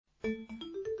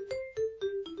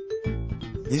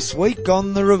This week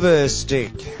on the reverse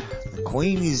stick, the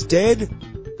Queen is dead,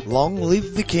 long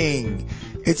live the King.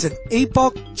 It's an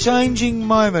epoch-changing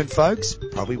moment, folks.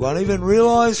 Probably won't even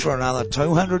realise for another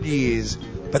 200 years.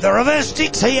 But the reverse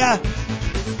stick's here.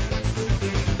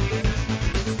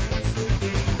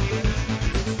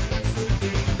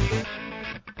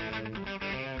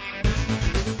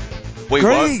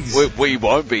 We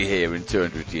won't be here in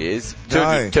 200 years.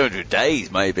 200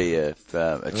 days may be a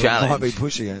challenge. Might be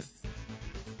pushing it.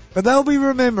 But they'll be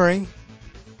remembering.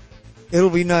 It'll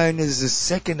be known as the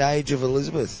second age of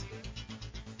Elizabeth.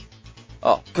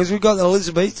 Oh. Because we've got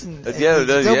Elizabeth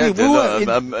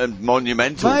and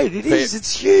monumental. Mate, it is.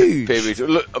 It's huge. Period.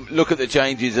 Look at the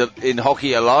changes in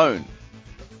hockey alone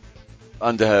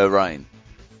under her reign.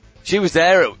 She was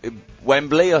there at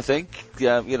Wembley, I think,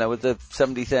 with the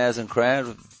 70,000 crowd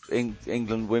of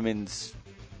England women's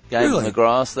game on the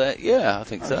grass there. Yeah, I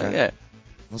think so, yeah.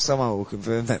 Well, someone will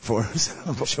confirm that for us,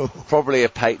 I'm sure. Probably a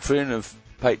patron of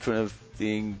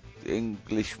the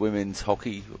English Women's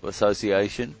Hockey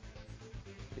Association,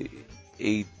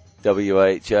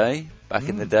 EWHA, back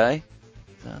in the day,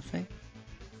 I think.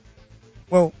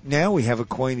 Well, now we have a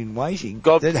queen in waiting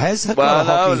that has got a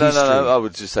hockey history. No, I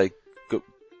would just say...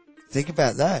 Think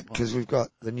about that, because we've got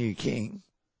the new king,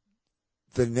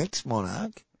 the next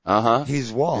monarch,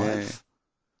 his wife.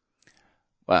 Yeah.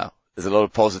 Wow, there's a lot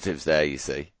of positives there, you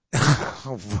see.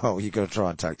 Well, you've got to try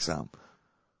and take some.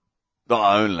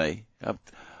 Not only.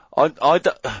 I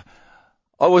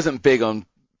wasn't big on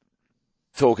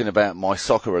talking about my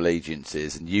soccer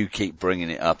allegiances, and you keep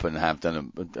bringing it up and have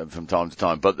done them from time to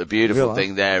time. But the beautiful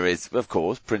thing there is, of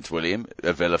course, Prince William,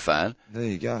 a Villa fan. There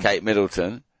you go. Kate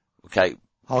Middleton,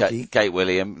 hockey. Kate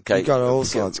William. You've got all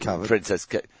sides covered. Princess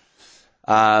Kate.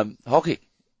 Hockey.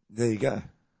 There you go.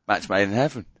 Match made in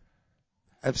heaven.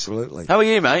 Absolutely. How are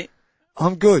you, mate?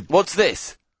 I'm good. What's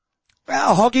this?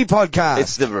 Our hockey podcast.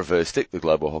 It's the Reverse Stick, the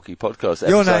Global Hockey Podcast.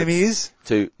 Your name is?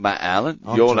 To Matt Allen.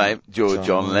 I'm Your name,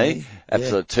 John Lee.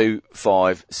 Episode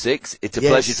 256. It's a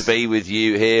pleasure to be with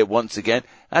you here once again.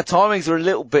 Our timings are a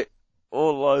little bit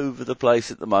all over the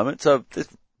place at the moment, so there's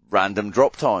random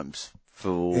drop times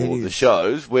for the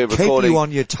shows. We're recording. Keep you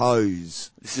on your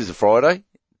toes. This is a Friday.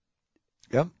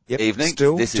 Yep. Evening.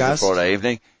 Still, this is a Friday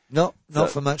evening. Not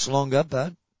for much longer,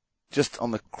 but just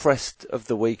on the crest of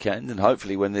the weekend, and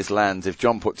hopefully when this lands, if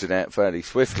John puts it out fairly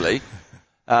swiftly,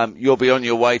 you'll be on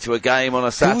your way to a game on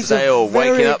a Saturday or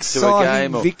waking up to a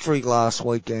game. Victory last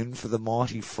weekend for the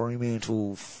mighty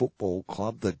Fremantle Football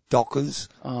Club, the Dockers.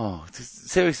 Oh,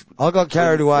 seriously. I got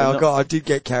carried away. I did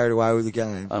get carried away with the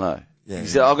game. I know. Yeah. He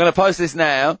said, I'm going to post this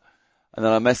now. And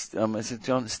then I messaged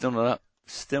John, it's still not up.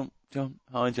 Still, John.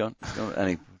 Hi, John. And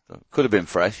he could have been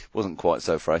fresh. Wasn't quite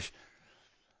so fresh.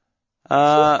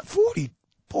 40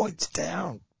 points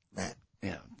down, Matt.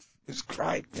 Yeah. It was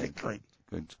great victory.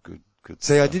 Good.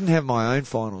 See, I didn't have my own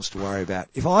finals to worry about.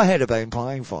 If I had been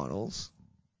playing finals,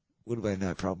 would have been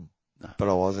no problem. No. But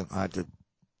I wasn't. I had to,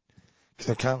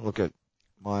 because I can't look at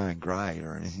my own grey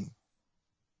or anything.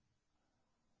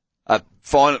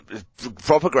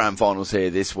 Proper grand finals here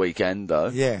this weekend, though.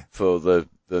 Yeah. For the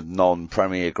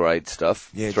non-Premier grade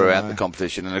stuff throughout the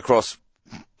competition and across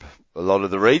a lot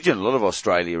of the region. A lot of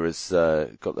Australia has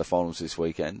got their finals this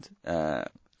weekend.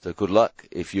 So good luck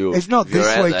if you're. It's not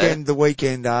this weekend, there. the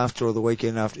weekend after, or the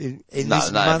weekend after. In this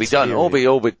it'll be done.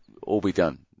 Period. All be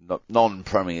done.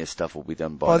 Non-Premier stuff will be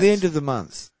done by the end of the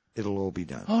month. It'll all be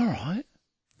done. All right.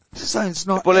 Just saying it's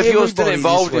not. Well, if you're still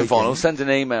involved in finals, send an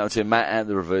email to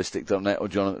matt@thereverstick.net or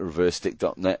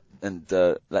john@thereverstick.net and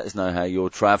let us know how you're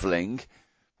travelling.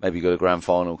 Maybe you've got a grand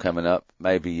final coming up.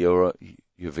 Maybe you're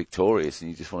victorious and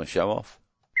you just want to show off.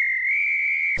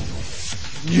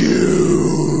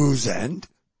 News and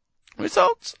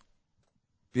results.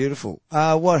 Beautiful.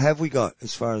 What have we got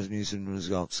as far as news and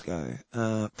results go?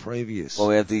 Previous. Well,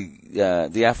 we have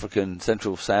the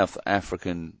Central South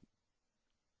African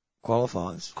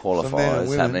qualifiers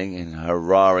happening in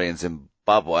Harare in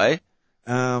Zimbabwe.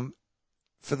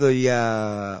 For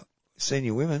the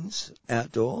senior women's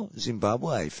outdoor,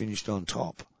 Zimbabwe finished on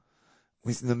top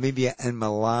with Namibia and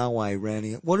Malawi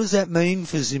rounding it. What does that mean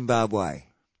for Zimbabwe?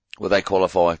 Well, they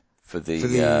qualify for the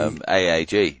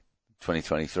AAG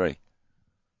 2023.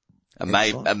 And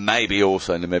maybe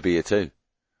also Namibia too.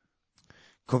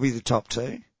 Could be the top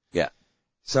two. Yeah.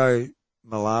 So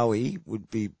Malawi would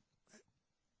be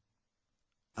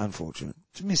unfortunate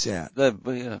to miss out. There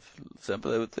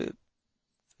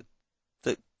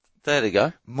they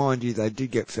go. Mind you, they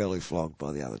did get fairly flogged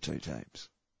by the other two teams.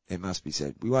 It must be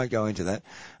said. We won't go into that.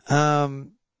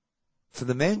 For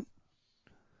the men,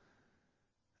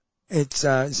 it's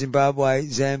Zimbabwe,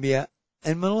 Zambia,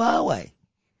 and Malawi.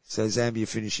 So Zimbabwe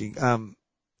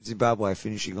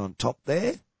finishing on top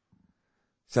there.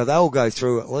 So they'll go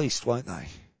through at least, won't they?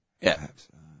 Yeah. Perhaps.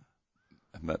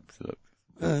 Look,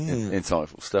 Yeah.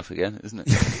 insightful stuff again, isn't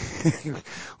it?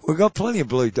 We've got plenty of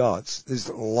blue dots. There's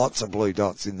lots of blue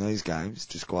dots in these games,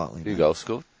 just quietly. 2 goals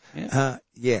scored. Yeah.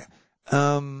 Yeah.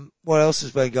 What else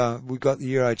has been going? We've got the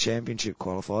Euro Championship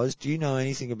qualifiers. Do you know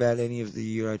anything about any of the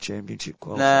Euro Championship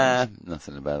qualifiers? Nah,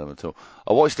 nothing about them at all.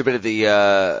 I watched a bit of the, you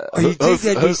think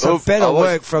there'd be some better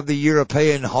work from the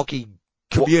European hockey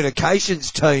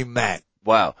communications team, Matt?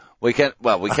 Wow. We can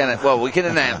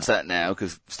announce that now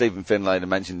because Stephen Finlay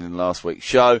mentioned in last week's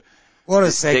show. What a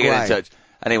segue. To get in touch.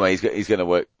 Anyway, he's going to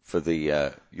work for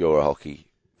the, Euro Hockey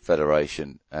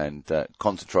Federation and,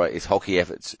 concentrate his hockey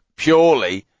efforts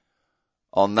purely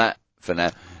on that for now.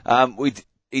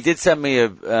 He did send me a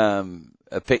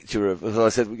picture of, as I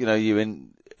said, you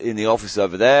in the office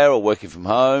over there or working from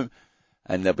home,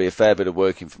 and there'll be a fair bit of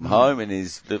working from home in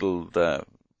his little,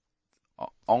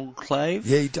 enclave.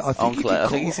 Yeah, I think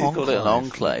he's called it an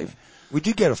enclave. Yeah. We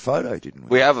did get a photo, didn't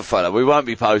we? We have a photo. We won't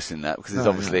be posting that because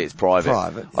it's private.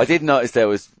 Private. I did notice there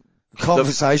was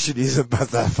conversation isn't about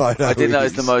that photo. I did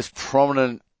notice the most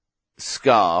prominent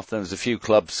scarf. There was a few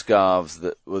club scarves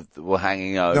that were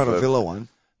hanging over. Not a Villa one.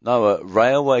 No, a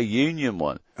Railway Union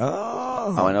one.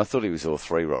 Oh. I mean, I thought he was all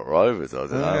 3 Rock Rovers. I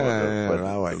don't know. Yeah,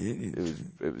 Railway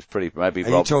Union. It was pretty, maybe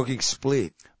Are Rob. you talking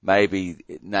split? Maybe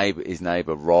his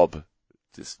neighbour Rob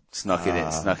just snuck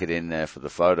it in there for the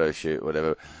photo shoot,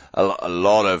 whatever. A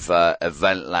lot of,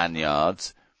 event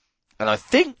lanyards. And I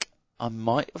think I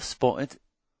might have spotted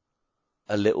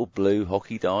a little blue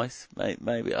hockey dice.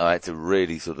 Maybe I had to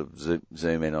really sort of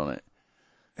zoom in on it.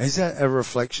 Is that a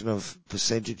reflection of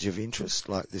percentage of interest,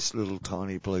 like this little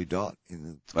tiny blue dot in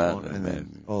the corner and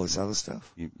then all this other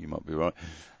stuff? You might be right.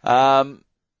 So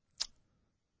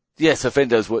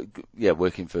Fendo's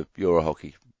working for Euro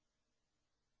Hockey.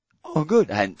 Oh, good.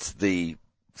 Hence the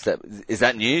step. Is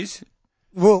that news?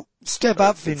 Well, step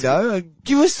up, Findo, and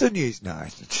give us the news. No,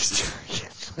 just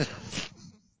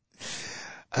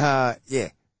yeah.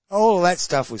 All of that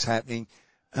stuff was happening.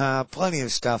 Plenty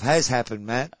of stuff has happened,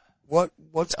 Matt.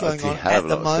 What's going on at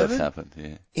the moment? Happened,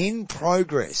 yeah. In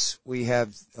progress, we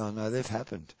have. Oh no, they've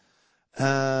happened.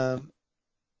 South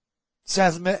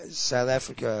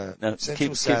Africa. Now, Central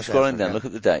keep South scrolling Africa. down. Look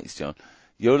at the dates, John.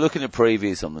 You're looking at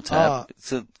previews on the tab.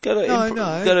 So go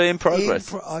to in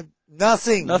progress.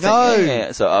 Nothing. No.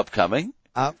 Yeah. So upcoming.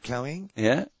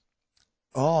 Yeah.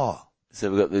 Oh.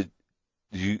 So we've got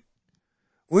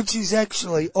which is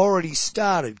actually already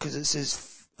started because it says.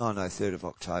 3rd of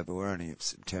October. We're only in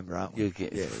September, aren't we?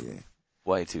 Yeah.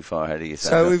 Way too far ahead of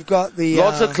yourself. So we've got the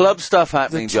lots of club stuff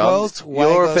happening, John. The 12th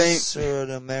Juegos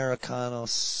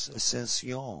Suramericanos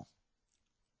Ascension.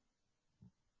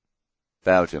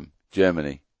 Belgium,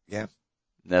 Germany, yeah,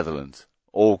 Netherlands,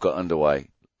 all got underway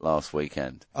last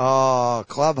weekend. Oh,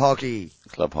 club hockey.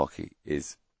 Club hockey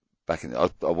is back in.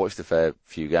 I watched a fair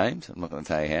few games. I'm not going to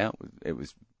tell you how. It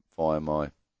was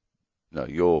via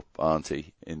your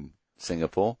auntie in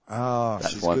Singapore. Oh,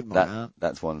 she's a good one.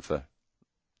 That's one for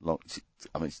long.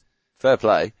 Fair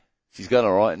play. She's gone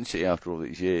all right, isn't she, after all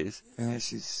these years? Yeah,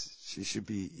 she should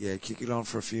be kicking on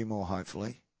for a few more,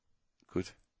 hopefully.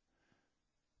 Good.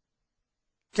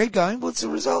 Keep going. What's the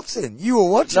results then? You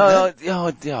were watching I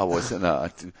wasn't. No,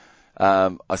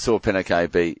 I saw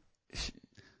Pinochet beat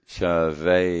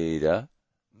Shaveda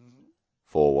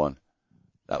 4-1.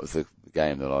 That was the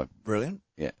game that I... Brilliant.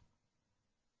 Yeah.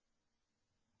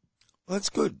 Well, that's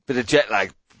good. Bit of jet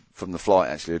lag from the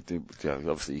flight, actually.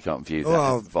 Obviously, you can't view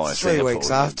that via 3 Singapore.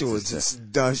 weeks afterwards, it's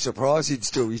no surprise you'd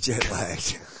still be jet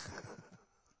lagged.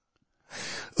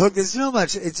 Look, there's not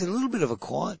much. It's a little bit of a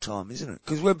quiet time, isn't it?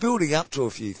 Because we're building up to a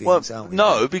few things, aren't we?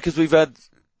 No, because we've had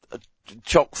a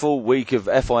chock-full week of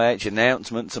FIH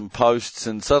announcements and posts,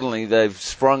 and suddenly they've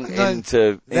sprung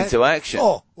into action.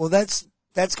 Oh, well, that's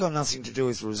got nothing to do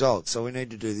with results, so we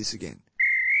need to do this again.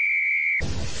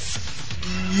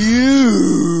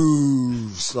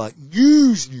 News! Like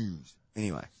news.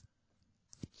 Anyway.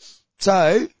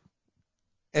 So,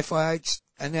 FIH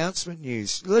announcement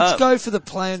news. Let's go for the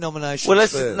player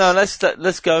nominations first.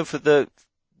 Let's go for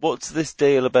what's this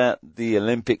deal about the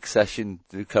Olympic session,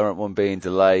 the current one being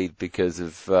delayed because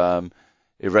of,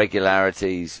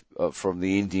 irregularities from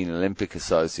the Indian Olympic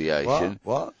Association.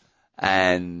 What?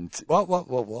 And what?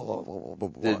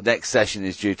 The next session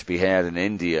is due to be held in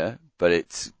India, but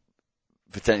it's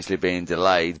potentially being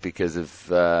delayed because of,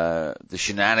 the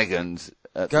shenanigans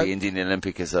at the Indian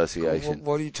Olympic Association.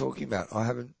 What are you talking about?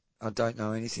 I don't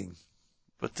know anything.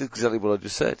 But that's exactly what I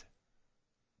just said.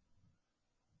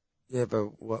 Yeah,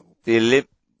 but what? The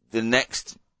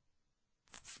next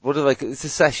what do they? It's a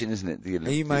session, isn't it? The Are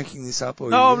you making this up, or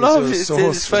no, is no, there a it's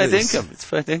source for fair this? income. It's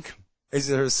fair income. Is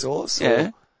there a source?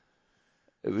 Yeah.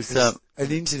 Or It was an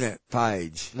internet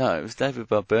page? no, it was David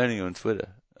Barberni on Twitter.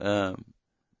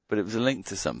 But it was a link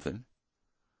to something.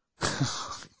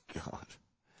 Oh, God.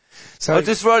 So I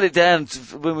just wrote it down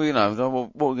when we,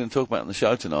 what we're going to talk about on the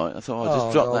show tonight. I thought I'll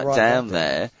just drop that down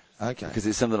there. Okay. Because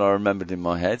it's something I remembered in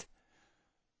my head.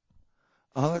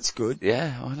 Oh, that's good.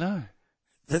 Yeah, I know.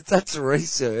 That's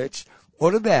research.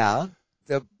 What about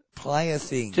the player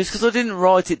things? Just because I didn't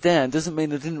write it down doesn't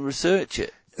mean I didn't research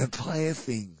it. The player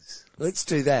things. Let's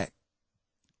do that.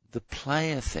 The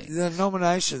player thing. The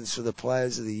nominations for the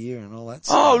Players of the Year and all that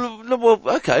stuff. Oh, no, well,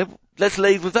 okay. Let's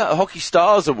lead with that. Hockey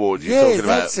Stars Award you're talking about.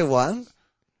 Yeah, that's the one.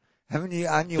 Aren't you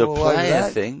the all over player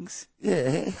that? things.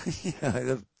 Yeah.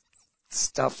 The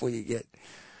stuff where you get.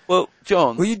 Well,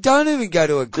 John. Well, you don't even go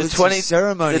to a good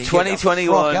ceremony. The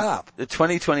 2021. Up. The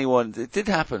 2021. It did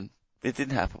happen. It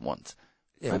did happen once.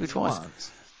 Yeah, maybe twice.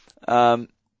 Once.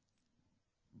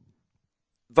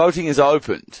 Voting is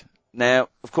opened. Now,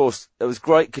 of course, there was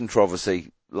great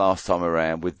controversy last time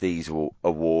around with these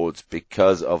awards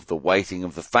because of the weighting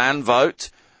of the fan vote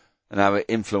and how it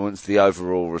influenced the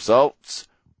overall results.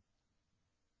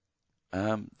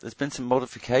 There's been some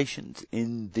modifications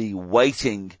in the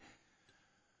weighting.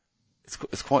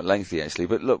 It's quite lengthy actually,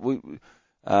 but look, we'll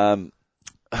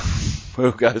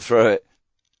go through it.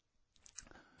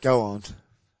 Go on.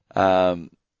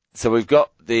 So we've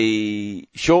got the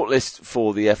shortlist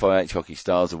for the FIH Hockey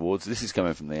Stars Awards. This is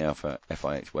coming from the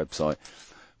FIH website.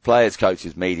 Players,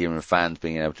 coaches, media and fans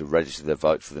being able to register their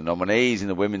vote for the nominees in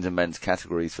the women's and men's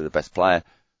categories for the best player,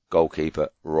 goalkeeper,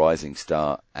 rising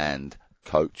star and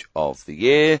coach of the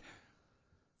year.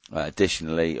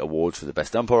 Additionally, awards for the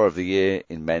best umpire of the year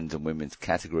in men's and women's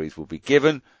categories will be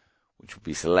given, which will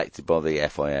be selected by the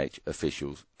FIH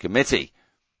officials committee.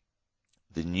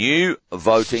 The new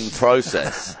voting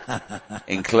process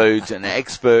includes an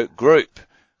expert group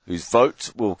whose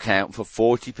votes will count for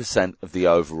 40% of the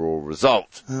overall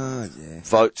result. Oh, yeah.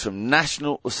 Votes from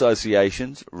national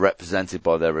associations, represented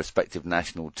by their respective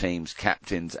national teams,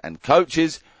 captains and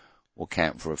coaches, will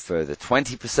count for a further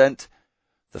 20%.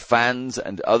 The fans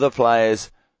and other players,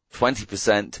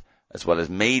 20%, as well as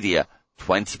media,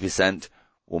 20%,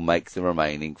 will make the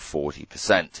remaining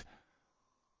 40%.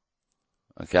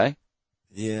 Okay?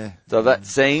 Yeah. So that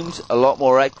seems a lot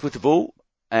more equitable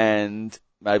and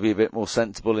maybe a bit more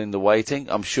sensible in the weighting.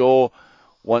 I'm sure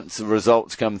once the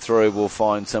results come through, we'll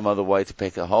find some other way to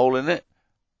pick a hole in it.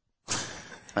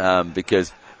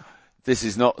 Because this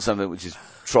is not something which is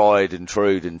tried and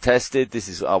true and tested. This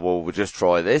is, we'll just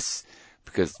try this.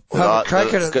 Because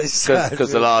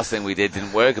the last thing we did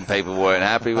didn't work and people weren't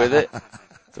happy with it.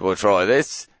 So we'll try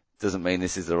this. Doesn't mean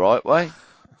this is the right way.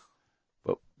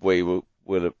 But we'll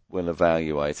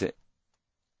evaluate it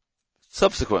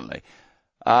subsequently.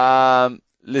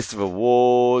 List of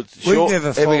awards. We've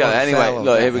never here we go. Anyway,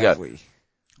 look, here we go. We?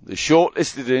 The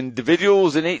shortlisted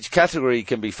individuals in each category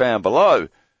can be found below.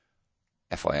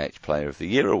 FIH Player of the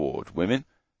Year Award. Women.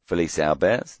 Felice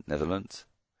Albers, Netherlands.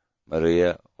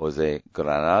 Maria Jose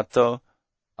Granato,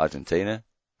 Argentina.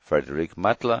 Frederic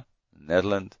Matla,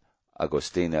 Netherlands.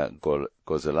 Agostina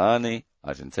Gozolani,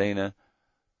 Argentina.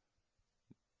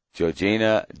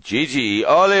 Georgina Gigi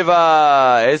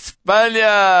Oliva,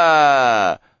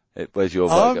 España. Where's your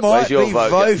vote? I might be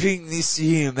voting this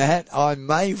year, Matt. I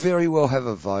may very well have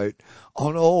a vote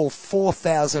on all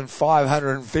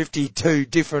 4,552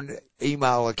 different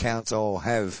email accounts I'll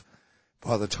have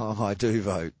by the time I do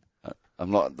vote.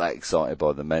 I'm not that excited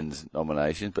by the men's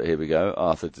nominations, but here we go.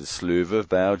 Arthur de Sluve,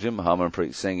 Belgium.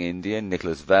 Harmanpreet Singh, India.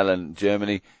 Nicholas Vellen,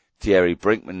 Germany. Thierry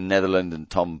Brinkman, Netherlands. And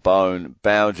Tom Bone,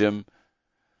 Belgium.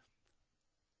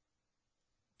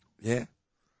 Yeah.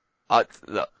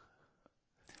 Look.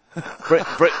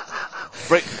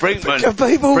 Brinkman. Can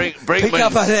people Brinkman's, pick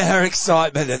up on our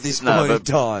excitement at this point in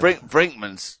time?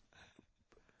 Brinkman's,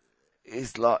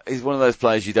 he's one of those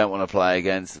players you don't want to play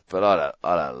against, but I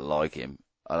don't like him.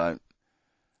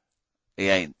 He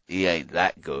ain't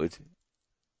that good.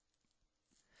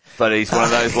 But he's one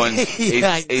of those ones. He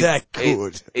ain't that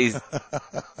good. He's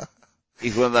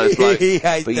one of those blokes.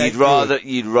 But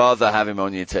you'd rather have him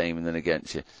on your team than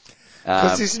against you.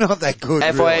 Because he's not that good.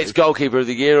 FIH really. Goalkeeper of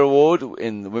the Year Award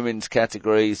in the women's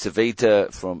category.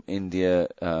 Savita from India,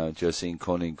 Josine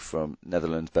Koning from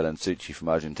Netherlands, Belen Suchi from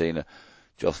Argentina,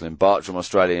 Jocelyn Bart from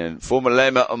Australia, and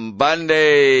Fumalema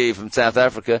Mbande from South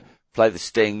Africa. Play the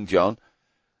Sting, John.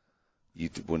 You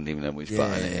wouldn't even know which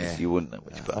button it is. You wouldn't know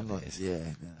which button it is.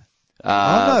 Yeah,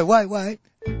 no. No, wait.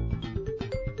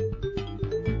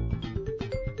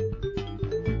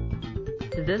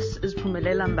 This is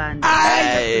Phumelela Mbande,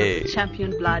 Hey. the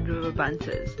champion Blood River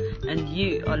Bunters, and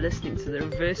you are listening to the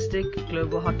Reverse Stick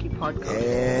Global Hockey Podcast.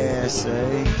 Yeah,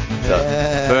 see?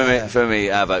 So, for me,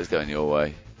 our vote's going your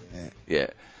way. Yeah.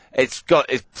 It's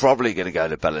probably going to go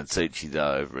to Balanciucci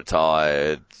though,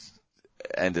 retired,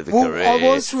 end of the career. I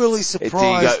was really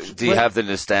surprised. Do you have the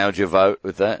nostalgia vote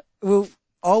with that? Well,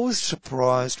 I was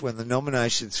surprised when the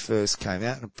nominations first came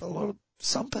out, and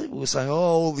some people were saying,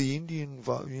 all the Indian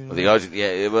vote, you know.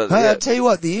 I'll tell you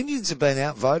what, the Indians have been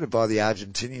outvoted by the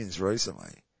Argentinians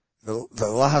recently. The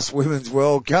last Women's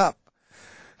World Cup.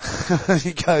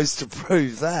 It goes to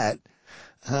prove that.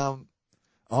 I'm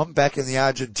backing the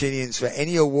Argentinians for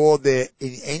any award they're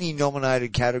in any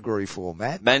nominated category for,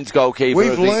 Matt. Men's goalkeeper.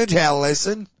 We've learned our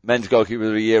lesson. Men's goalkeeper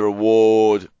of the year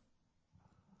award.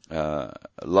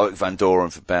 Loic van Doren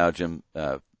for Belgium,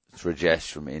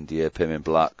 Rajesh from India, Pimin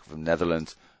Black from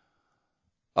Netherlands,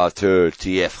 Arthur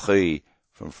Thieffry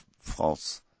from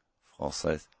France,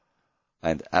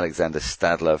 and Alexander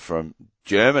Stadler from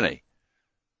Germany.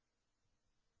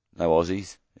 No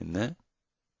Aussies in there.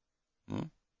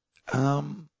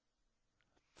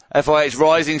 FIH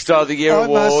Rising Star of the Year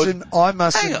award. I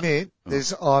must admit,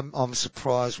 I'm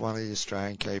surprised one of the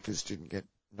Australian keepers didn't get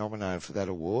nominated for that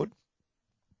award.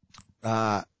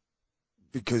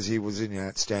 Because he was in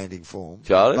outstanding form.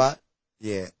 Charlie? But,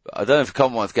 yeah. I don't know if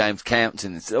Commonwealth Games counts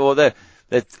in this. Well,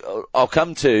 I'll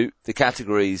come to the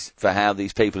categories for how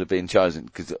these people have been chosen.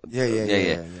 Cause,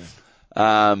 yeah.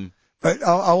 But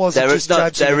I wasn't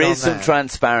judging there on is some that.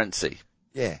 transparency.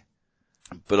 Yeah.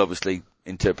 But obviously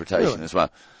interpretation as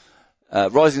well.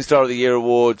 Rising Star of the Year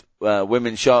award,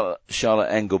 women Charlotte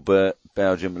Engelbert,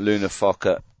 Belgium, Luna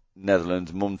Fokker,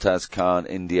 Netherlands, Mumtaz Khan,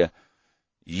 India,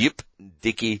 Yip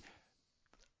Dickey,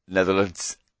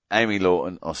 Netherlands, Amy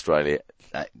Lawton, Australia.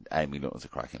 Amy Lawton's a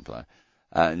cracking player.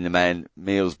 And the man,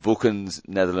 Niels Boekens,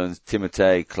 Netherlands,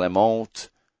 Timothée Clement,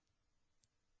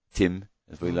 Tim,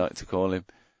 as we like to call him,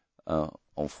 en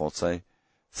français.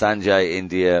 Sanjay,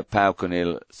 India, Pau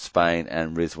Kunil, Spain,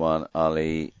 and Rizwan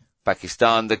Ali,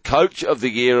 Pakistan. The Coach of the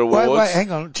Year awards. Wait,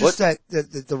 hang on. Just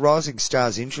the Rising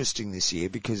Star's interesting this year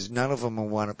because none of them have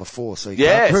won it before, so you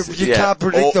can't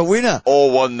predict the winner.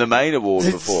 Or won the main award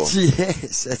before.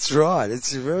 Yes, that's right.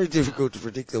 It's very difficult to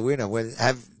predict the winner when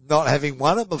not having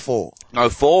won it before. No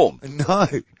form. No.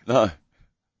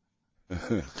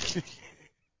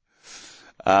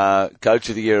 Coach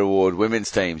of the Year award,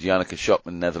 women's teams, Janneke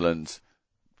Schopman, Netherlands,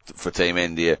 for Team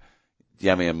India,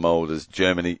 Yamian Molders,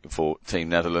 Germany for Team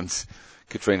Netherlands,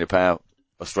 Katrina Powell,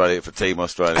 Australia for Team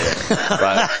Australia.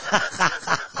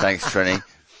 Thanks, Trini.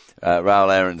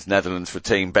 Raoul Aarons, Netherlands for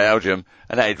Team Belgium,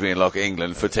 and Adrian Locke,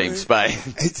 England for Team Spain.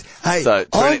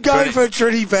 I'm going for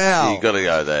Trini Powell. You've got to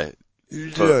go there.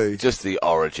 You do. Just the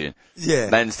origin.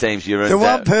 Yeah. Men's teams, the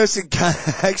one person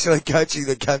actually coaching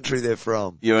the country they're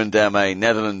from. Ewan Dame,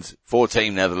 Netherlands for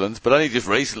Team Netherlands, but only just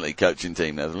recently coaching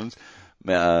Team Netherlands.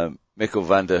 Mikkel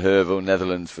van der Heuvel,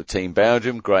 Netherlands for Team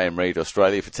Belgium, Graham Reid,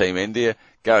 Australia for Team India,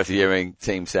 Gareth Ewing,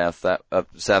 Team South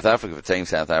Africa for Team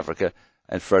South Africa,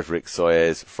 and Frederic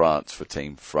Soares, France for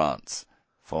Team France.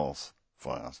 France.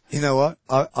 You know what?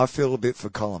 I feel a bit for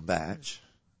Colin Batch.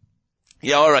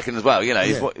 Yeah, I reckon as well. You know,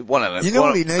 he's one of them.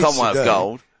 What he needs Commonwealth to do?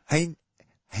 gold. He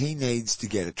needs to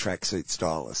get a tracksuit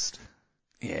stylist.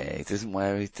 Yeah, he doesn't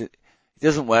wear it. He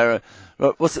doesn't wear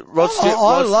a, what's it, Rod Stewart?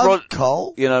 I love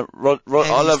Cole. You know,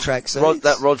 I love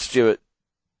tracksuits. Rod Stewart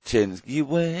chin. You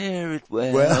wear it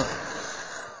well.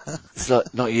 It's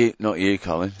like, not you,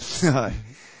 Colin. No.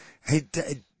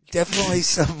 Definitely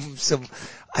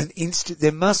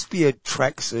there must be a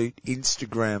tracksuit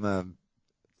Instagrammer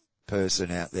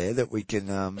person out there that we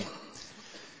can,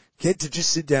 get to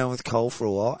just sit down with Cole for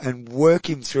a while and work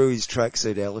him through his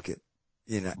tracksuit etiquette.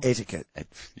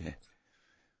 Yeah.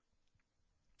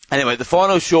 Anyway, the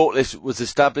final shortlist was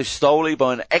established solely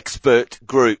by an expert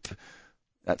group.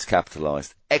 That's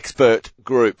capitalised. Expert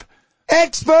group.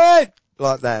 Expert!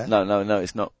 Like that. No,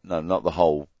 it's not. No, not the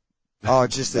whole. Oh,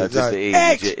 just the E.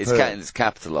 It's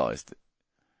capitalised.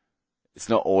 It's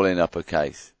not all in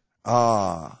uppercase.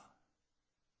 Ah.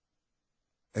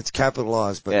 It's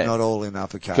capitalised, but not all in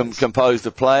uppercase. Composed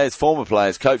of players, former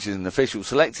players, coaches and officials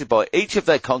selected by each of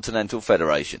their continental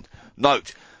federation.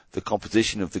 Note, the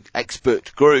composition of the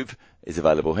expert group is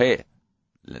available here.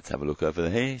 Let's have a look over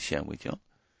here, shall we, John?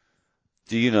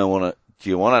 Do you want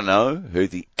to know who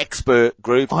the expert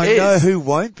group is? I know who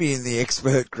won't be in the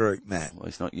expert group, Matt. Well,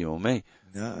 it's not you or me.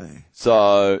 No.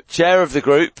 So, chair of the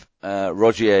group,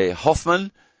 Roger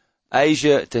Hoffman.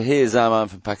 Asia, Tahir Zaman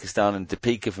from Pakistan and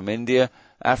Deepika from India.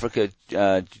 Africa,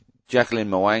 Jacqueline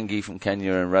Mwangi from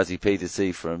Kenya and Razi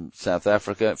Petersi from South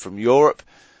Africa. From Europe,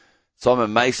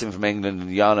 Simon Mason from England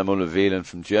and Jana Muller-Wieland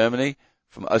from Germany.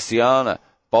 From Oceania,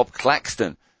 Bob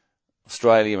Claxton,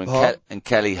 Australia, and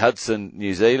Kelly Hudson,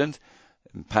 New Zealand.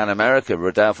 In Pan America,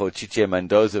 Rodolfo Chiche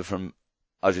Mendoza from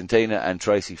Argentina and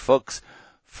Tracy Fuchs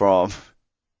from...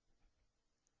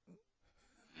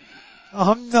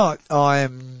 I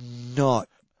am not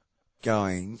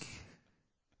going.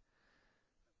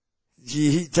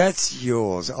 That's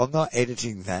yours. I'm not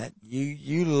editing that.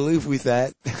 You live with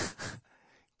that.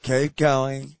 Keep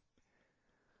going.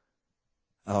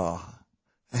 Oh,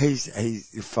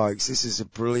 folks, this is a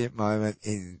brilliant moment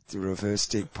in the Reverse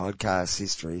Stick podcast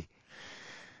history.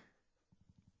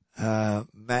 Matt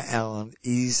Allen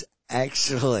is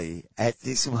actually, at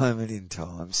this moment in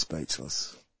time,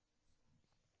 speechless.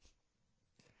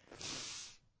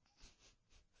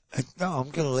 No, I'm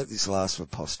going to let this last for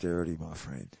posterity, my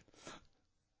friend.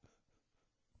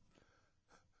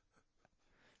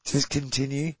 Just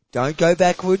continue. Don't go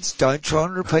backwards. Don't try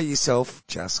and repeat yourself.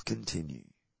 Just continue.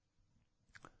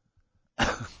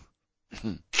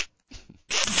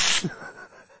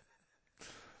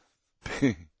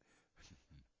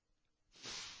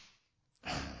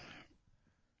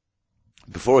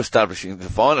 Before establishing the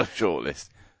final shortlist,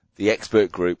 the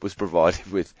expert group was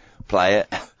provided with player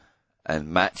and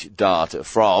match data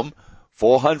from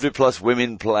 400 plus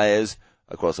women players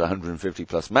across 150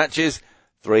 plus matches,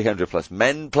 300 plus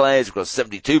men players across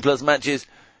 72 plus matches,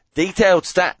 detailed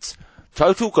stats,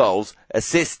 total goals,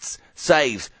 assists,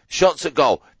 saves, shots at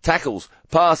goal, tackles,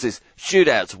 passes,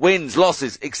 shootouts, wins,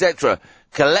 losses, etc.,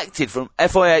 collected from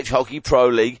FIH Hockey Pro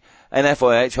League and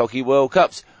FIH Hockey World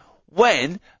Cups.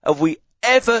 When have we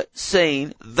ever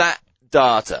seen that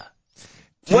data?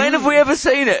 When have we ever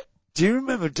seen it? Do you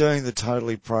remember doing the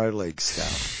Totally Pro League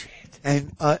stuff?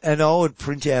 And I would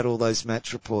print out all those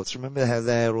match reports. Remember how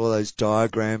they had all those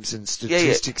diagrams and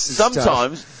statistics and stuff?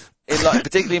 Sometimes,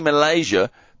 particularly in Malaysia,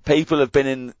 people have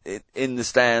been in the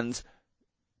stands,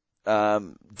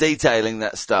 detailing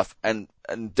that stuff and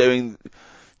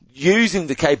using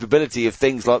the capability of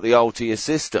things like the Altia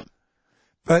system.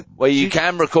 But where you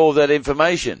can record that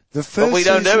information. But we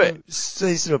don't do it.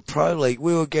 Season of Pro League,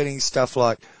 we were getting stuff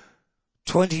like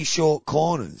 20 short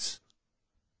corners,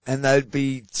 and they'd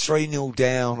be 3-0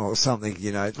 down or something,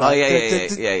 you know. Like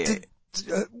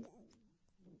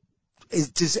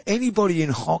does anybody in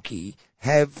hockey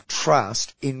have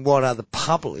trust in what are the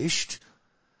published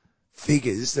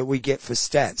figures that we get for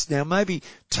stats? Now, maybe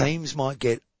teams might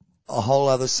get a whole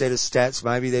other set of stats.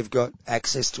 Maybe they've got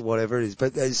access to whatever it is.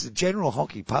 But as the general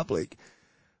hockey public,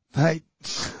 mate,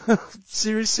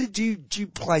 seriously, do you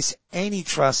place any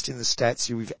trust in the stats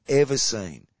you've ever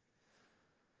seen?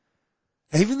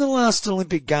 Even the last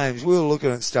Olympic Games, we were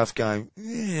looking at stuff going,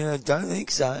 I don't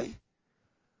think so.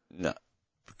 No.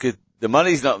 Because the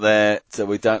money's not there, so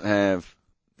we don't have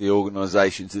the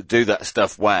organisations that do that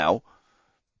stuff well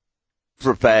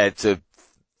prepared to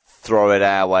throw it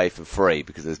our way for free,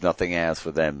 because there's nothing else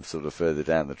for them sort of further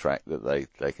down the track that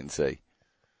they can see.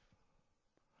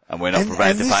 And we're not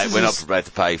prepared to pay. We're not prepared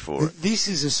to pay for it. This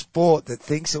is a sport that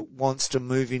thinks it wants to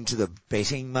move into the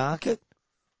betting market.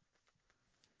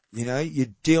 You know,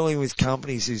 you're dealing with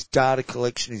companies whose data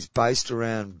collection is based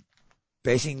around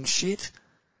betting shit.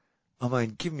 I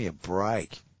mean, give me a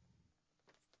break.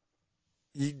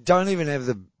 You don't even have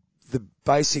the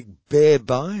basic bare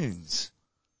bones.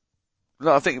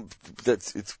 No, I think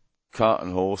it's cart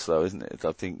and horse, though, isn't it?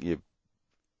 I think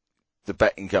the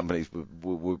betting companies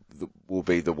will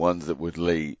be the ones that will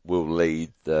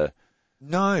lead the.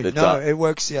 No, it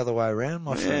works the other way around,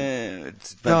 my friend.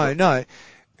 No.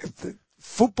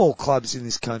 Football clubs in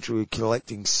this country were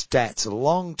collecting stats a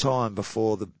long time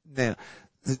before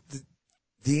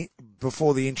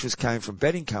before the interest came from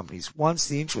betting companies. Once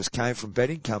the interest came from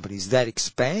betting companies, that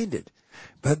expanded.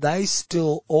 But they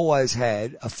still always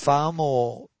had a far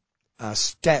more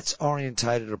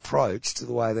stats-orientated approach to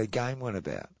the way their game went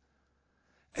about.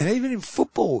 And even in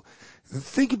football,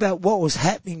 think about what was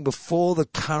happening before the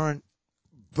current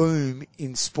boom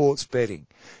in sports betting.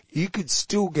 You could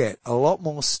still get a lot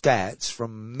more stats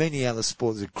from many other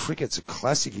sports. Cricket's a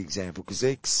classic example because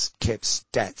they've kept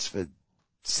stats for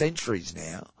centuries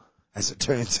now, as it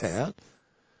turns out.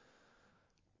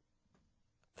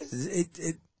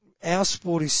 Our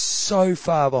sport is so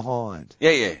far behind.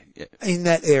 Yeah. In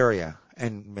that area,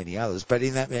 and many others, but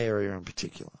in that area in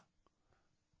particular.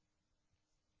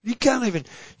 You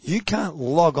can't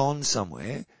log on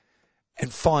somewhere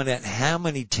and find out how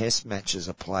many test matches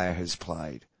a player has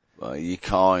played. Well, you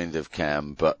kind of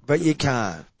can, but you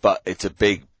can't. But it's a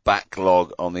big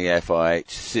backlog on the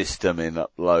FIH system in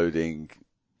uploading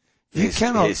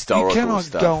historical stuff. You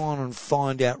cannot go on and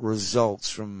find out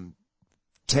results from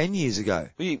 10 years ago.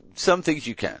 Some things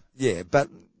you can. Yeah, but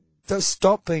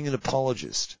stop being an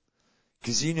apologist,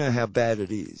 because you know how bad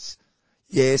it is.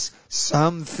 Yes,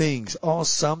 some things. No,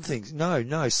 some things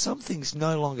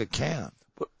no longer count.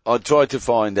 I tried to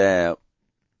find out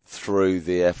through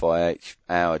the FIH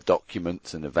our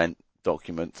documents and event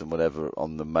documents and whatever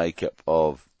on the makeup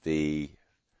of the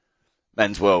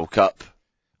Men's World Cup.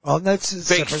 Oh, that's a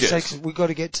separate Fixtures. section. We've got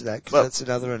to get to that, because that's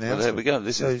another announcement. Well, there we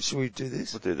go. So should we do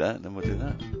this? We'll do that, and then we'll do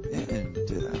that. Yeah, and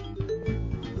do that.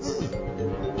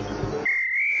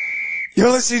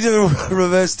 You're listening to the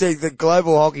Reverse Stick, the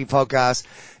Global Hockey Podcast.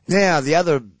 Now, the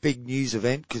other big news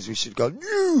event, because we should go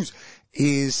news,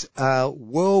 is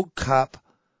World Cup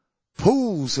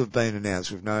pools have been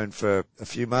announced. We've known for a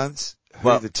few months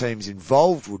who the teams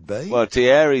involved would be. Well,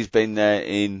 Thierry's been there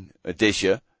in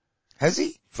Odisha. Has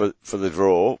he? For the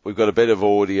draw. We've got a bit of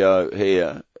audio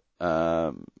here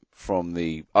from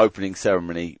the opening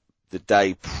ceremony the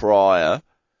day prior.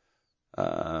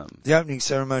 The opening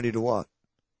ceremony to what?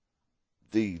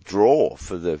 The draw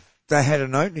for the... They had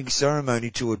an opening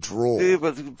ceremony to a draw.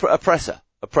 A presser.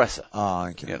 Oh,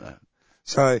 okay. You know.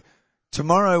 So,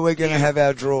 tomorrow we're going to have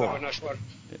our draw.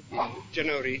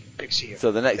 January next year.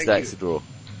 So the next day's the draw.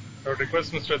 I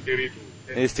request Mr. Thierry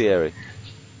to... Here's Thierry.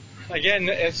 Again,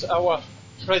 as our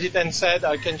President said,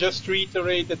 I can just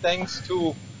reiterate the thanks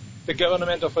to the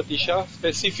government of Odisha,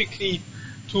 specifically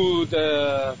to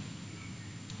the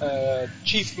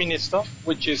Chief Minister,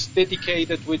 which is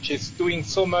dedicated, which is doing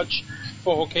so much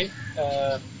for hockey.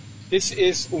 This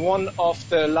is one of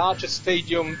the largest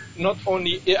stadium, not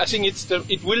only, I think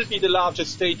it will be the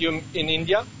largest stadium in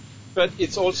India, but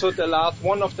it's also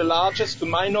one of the largest, to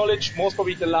my knowledge, most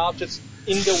probably the largest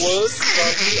in the world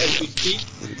currently as we speak,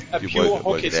 a pure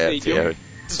hockey stadium.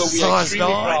 So we are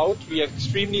extremely proud, we are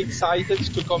extremely excited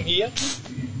to come here.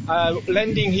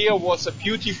 Landing here was a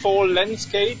beautiful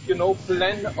landscape,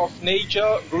 blend of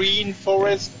nature, green,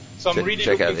 forest. So I'm really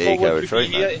looking forward to be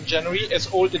here in January, as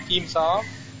all the teams are.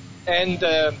 And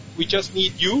we just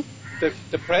need you,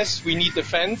 the press, we need the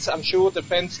fans. I'm sure the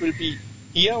fans will be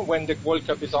here when the World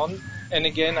Cup is on. And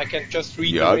again, I can just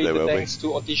reiterate the thanks to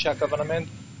Odisha government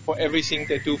for everything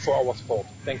they do for our sport.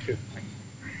 Thank you.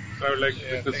 I would like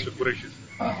to request to Quraish.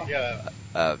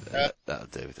 That'll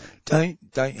do.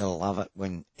 Don't you love it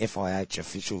when FIH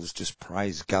officials just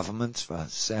praise governments for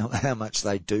how much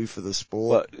they do for the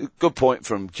sport? Well, good point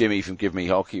from Jimmy from Give Me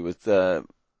Hockey with that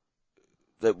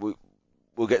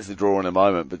we'll get to the draw in a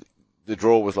moment, but the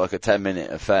draw was like a 10-minute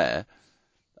affair.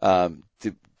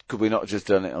 Could we not have just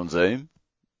done it on Zoom?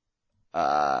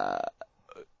 Why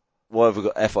have we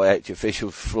got FIH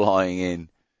officials flying in?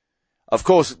 Of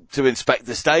course, to inspect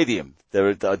the stadium.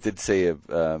 I did see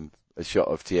a shot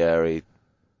of Thierry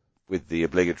with the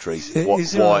obligatory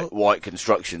white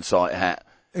construction site hat.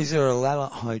 Is there a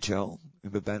Lallet hotel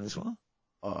in Bhubaneswar?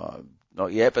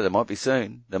 Not yet, but there might be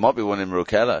soon. There might be one in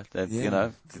Rukella.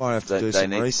 Might have to do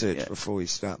some research before we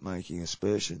start making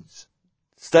aspersions.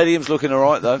 Stadium's looking all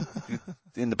right though,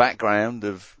 in the background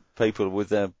of people with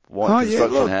their white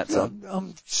construction hats on.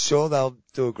 I'm sure they'll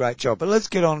do a great job. But let's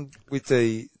get on with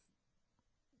the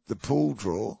pool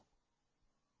draw.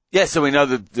 Yeah, so we know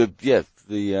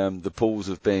the pools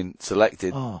have been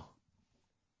selected. Oh,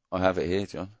 I have it here,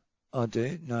 John. I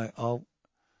do. No,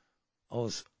 I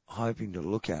was hoping to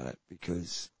look at it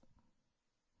because.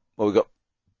 Well, we've got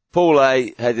Pool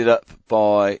A headed up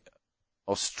by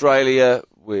Australia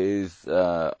with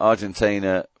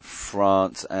Argentina,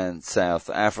 France, and South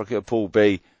Africa. Pool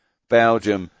B,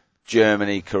 Belgium,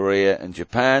 Germany, Korea, and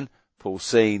Japan. Pool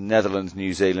C, Netherlands,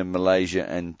 New Zealand, Malaysia,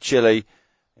 and Chile.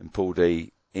 And Pool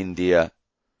D, India,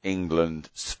 England,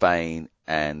 Spain,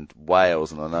 and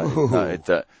Wales. And I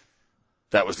noted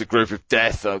that was the group of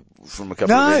death from a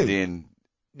couple of Indian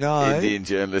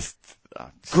journalists.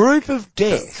 Group of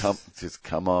death.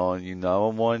 Come on,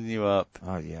 I'm winding you up.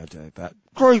 Oh yeah, I do. But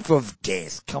group of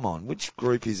death. Come on, which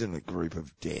group isn't a group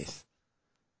of death?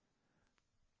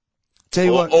 Tell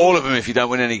you what, all of them if you don't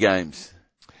win any games.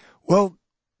 Well,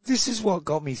 this is what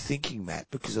got me thinking, Matt,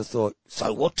 because I thought,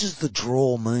 so what does the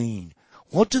draw mean?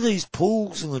 What do these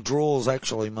pools and the draws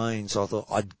actually mean? So I thought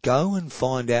I'd go and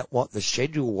find out what the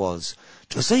schedule was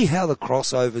to see how the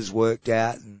crossovers worked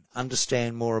out and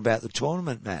understand more about the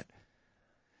tournament, Matt.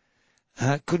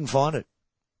 Couldn't find it.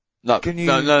 No,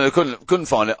 couldn't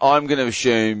find it. I'm going to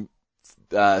assume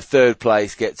third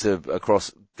place gets some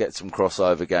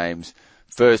crossover games.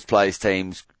 First place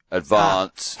teams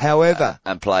advance, however,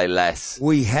 and play less.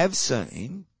 We have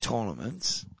seen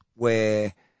tournaments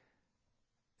where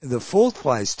the fourth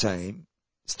place team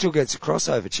still gets a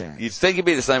crossover chance. You'd think it'd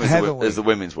be the same as the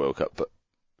Women's World Cup, but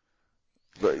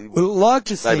but We'd like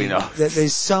to maybe think not. that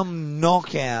there's some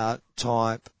knockout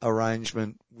type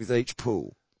arrangement with each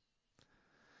pool.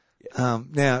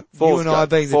 Now, you and I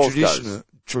being the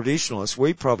traditionalists,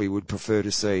 we probably would prefer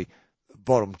to see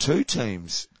bottom two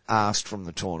teams asked from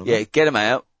the tournament. Yeah, get them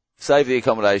out. Save the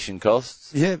accommodation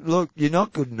costs. Yeah, look, you're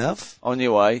not good enough. On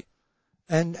your way.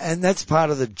 And that's part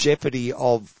of the jeopardy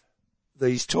of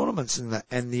these tournaments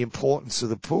and the importance of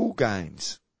the pool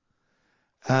games.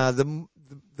 The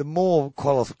more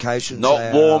qualifications.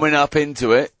 Not warming up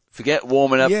into it. Forget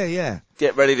warming up. Yeah.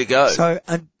 Get ready to go. So,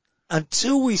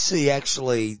 until we see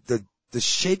actually the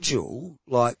schedule,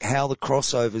 like how the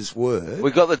crossovers work.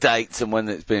 We've got the dates and when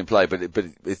it's being played, but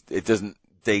it doesn't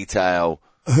detail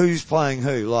who's playing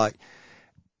who. Like,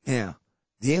 now,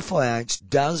 the FIH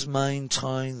does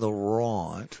maintain the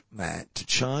right, Matt, to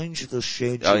change the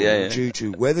schedule due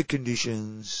to weather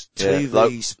conditions,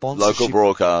 TV, sponsorship,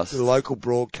 local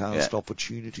broadcast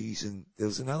opportunities, and there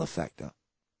was another factor.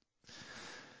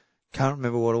 Can't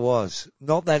remember what it was.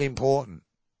 Not that important.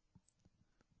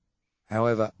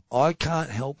 However, I can't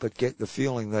help but get the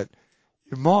feeling that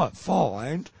you might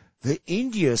find that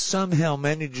India somehow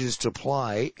manages to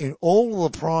play in all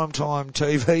the primetime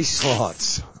TV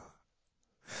slots.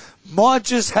 Might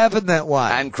just happen that way.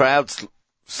 And crowd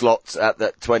slots at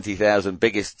that 20,000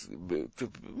 biggest,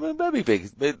 maybe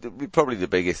biggest, probably the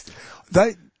biggest.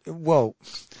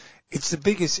 It's the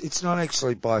biggest. It's not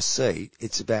actually by seat.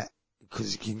 It's about,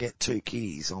 because you can get two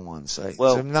kiddies on one seat.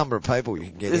 Well, there's a number of people you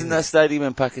can get. Isn't that stadium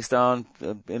in Pakistan,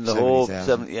 in Lahore?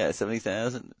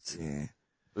 70,000. Yeah.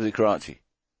 Was it Karachi?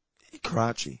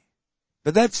 Karachi.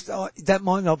 But that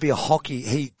might not be a hockey.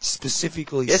 He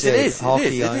specifically said it is.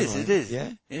 Hockey only. It is.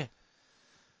 Yeah.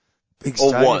 Big or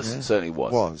stadium was. there. Certainly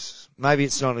was. Was. Maybe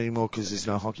it's not anymore because there's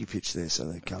no hockey pitch there, so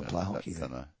they can't play hockey there.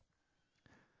 Know.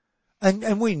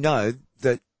 And we know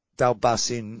that they'll bus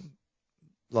in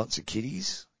lots of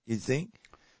kiddies, you'd think.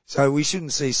 So we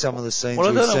shouldn't see some of the scenes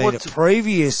we've seen at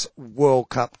previous World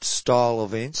Cup style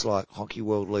events like Hockey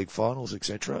World League finals,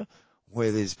 etc.,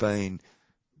 where there's been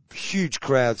huge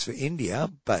crowds for India,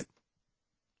 but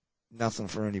nothing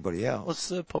for anybody else. What's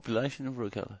the population of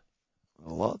Rukala?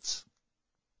 Lots.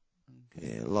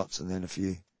 Yeah, lots and then a few.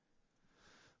 I'm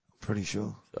pretty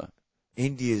sure. So.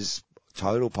 India's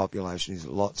total population is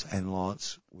lots and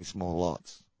lots with more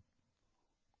lots.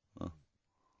 Oh.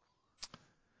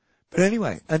 But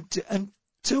anyway,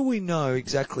 until we know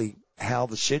exactly how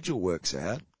the schedule works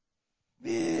out,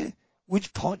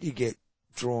 which pot you get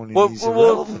drawn in is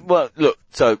irrelevant. Well, look,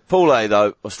 so Pool A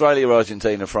though, Australia,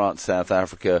 Argentina, France, South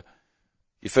Africa,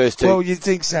 your first two. Well, you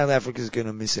think South Africa's going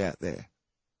to miss out there.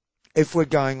 If we're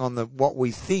going on what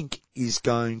we think is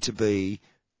going to be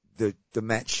the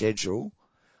match schedule,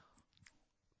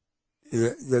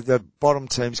 the bottom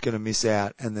team's going to miss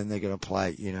out and then they're going to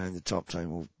play, the top team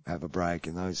will have a break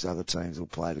and those other teams will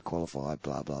play to qualify,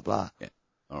 blah, blah, blah. Yeah.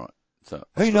 All right. So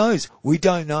who knows? We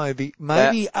don't know.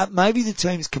 Maybe the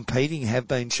teams competing have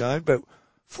been shown, but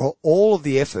for all of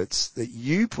the efforts that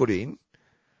you put in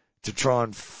to try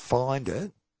and find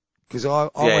it, because I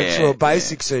went through a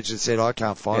basic search and said I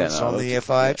can't find it. It's on the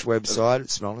FIH website.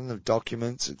 It's not in the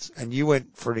documents. And you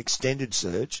went for an extended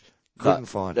search, couldn't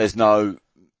find it. There's no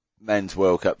Men's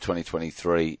World Cup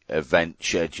 2023 event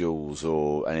schedules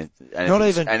or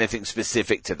anything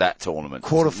specific to that tournament.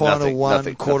 Quarterfinal one,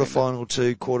 quarterfinal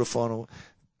two, quarterfinal,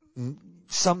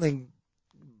 something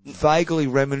vaguely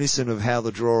reminiscent of how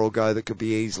the draw will go that could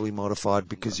be easily modified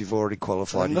because you've already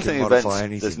qualified. You can modify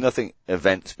anything. There's nothing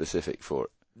event specific for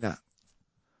it. No.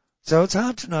 So it's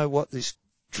hard to know what this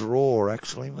draw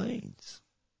actually means.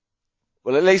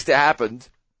 Well, at least it happened.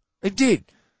 It did.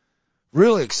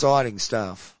 Really exciting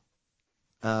stuff.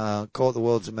 Caught the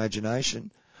world's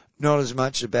imagination. Not as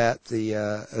much about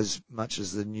as much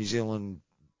as the New Zealand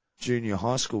junior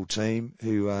high school team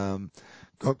who,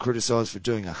 got criticised for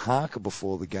doing a haka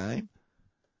before the game.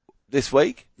 This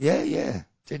week? Yeah.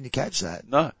 Didn't you catch that?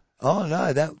 No. Oh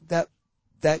no,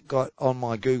 that got on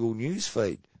my Google News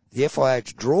feed. The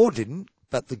FIH draw didn't,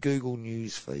 but the Google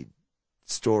News feed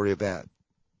story about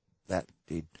that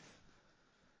did.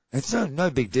 It's no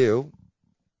big deal.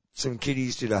 Some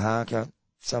kiddies did a haka.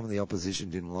 Some of the opposition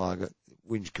didn't like it.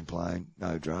 Whinge complained.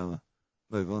 No drama.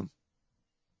 Move on.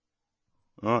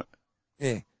 All right.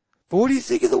 Yeah. But what do you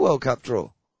think of the World Cup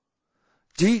draw?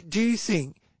 Do you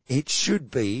think it should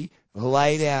be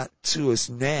laid out to us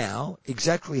now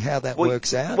exactly how that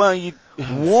works out? Well,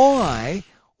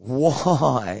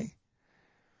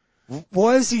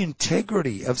 Why is the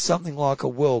integrity of something like a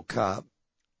World Cup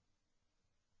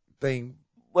being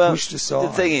pushed aside?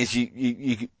 The thing is,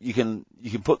 you can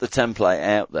put the template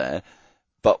out there,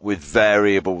 but with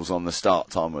variables on the start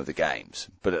time of the games.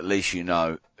 But at least you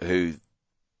know who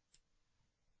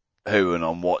and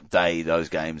on what day those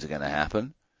games are going to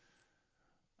happen.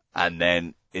 And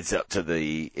then it's up to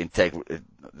the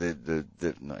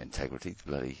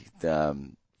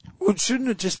Well, shouldn't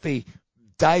it just be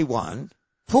day one,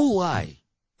 pool A?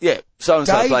 Yeah,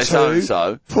 so-and-so Day plays two,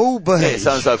 so-and-so. pool B. Yeah,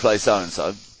 so-and-so plays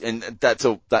so-and-so. And that's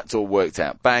all worked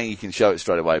out. Bang, you can show it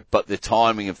straight away. But the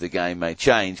timing of the game may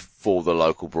change for the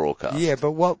local broadcast. Yeah,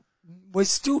 but we're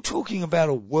still talking about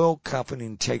a World Cup and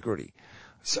integrity.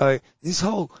 So this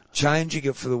whole changing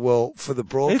it for the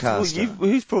broadcaster.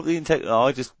 Who's brought the integrity? Oh,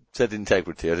 I just said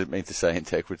integrity. I didn't mean to say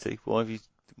integrity. Why are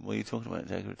you talking about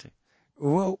integrity?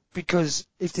 Well, because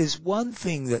if there's one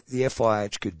thing that the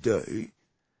FIH could do,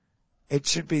 it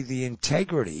should be the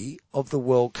integrity of the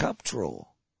World Cup draw.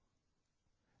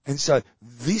 And so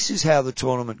this is how the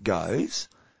tournament goes.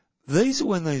 These are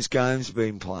when these games are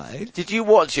being played. Did you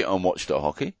watch it on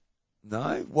Watch.Hockey?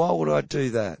 No? Why would I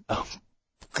do that? Oh,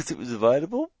 because it was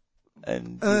available?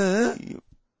 And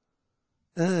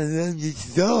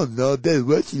it's on. I better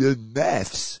watch it on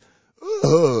maths.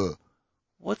 Oh.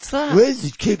 What's that? Where's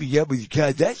it keeping up with your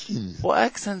Kardashians? What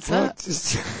accent's that?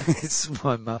 It's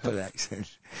my Muppet accent.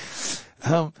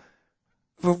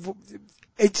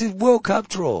 It's a World Cup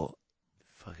draw.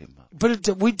 Fucking Muppet.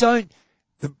 But we don't.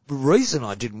 The reason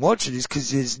I didn't watch it is because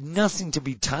there's nothing to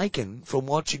be taken from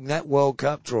watching that World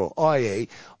Cup draw. I.e.,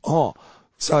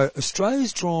 so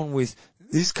Australia's drawn with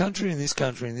this country and this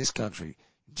country and this country.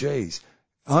 Geez,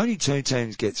 only 2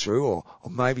 teams get through, or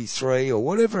maybe 3, or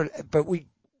whatever. But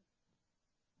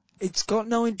it's got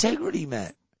no integrity,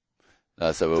 Matt.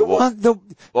 No, so what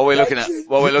we're looking at?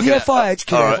 The FIH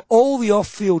can have all the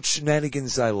off-field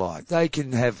shenanigans they like. They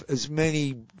can have as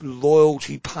many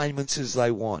loyalty payments as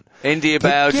they want. Belgium.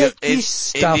 Get this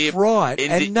stuff right,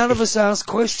 and none of us ask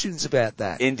questions about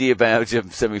that.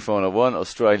 Belgium semi-final 1,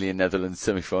 Australia, Netherlands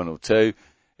semi-final 2.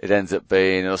 It ends up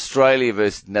being Australia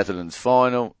versus Netherlands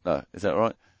final. No, is that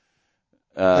right?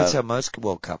 That's how most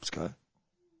World Cups go.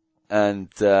 And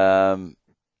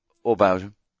or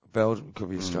Belgium. Belgium could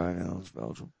be Australia, Netherlands,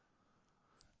 Belgium.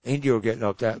 India will get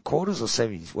knocked out. Quarters or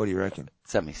semis? What do you reckon?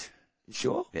 Semis. You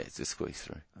sure? Yeah, it's a squeeze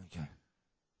through.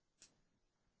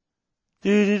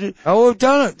 Okay. Oh, we've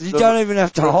done it. You don't even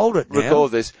have to hold it now.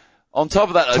 Record this. On top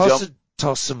of that, John,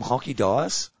 toss some hockey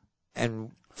dice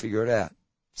and figure it out.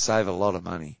 Save a lot of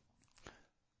money.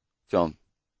 John,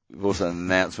 we've also an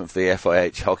announcement for the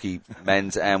FIH Hockey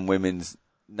Men's and Women's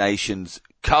Nations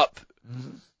Cup.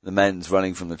 Mm-hmm. The men's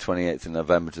running from the 28th of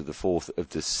November to the 4th of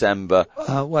December.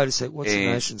 Wait a sec. What's the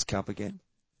Nations Cup again?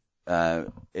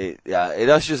 It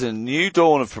ushers a new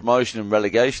dawn of promotion and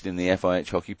relegation in the FIH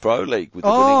Hockey Pro League with the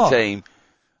winning team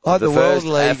of the first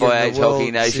FIH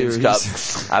Hockey Nations Cup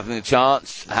having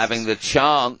the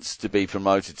chance to be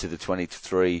promoted to the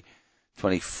 23-24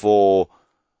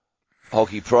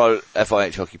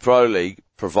 FIH Hockey Pro League,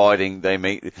 providing they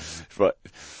meet. Right.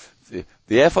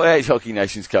 The FIH Hockey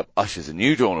Nations Cup ushers a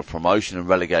new dawn of promotion and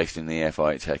relegation in the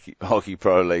FIH Hockey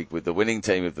Pro League with the winning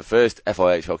team of the first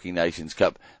FIH Hockey Nations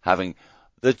Cup having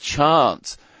the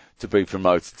chance to be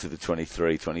promoted to the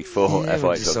 23-24 FIH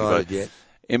Hockey Pro League.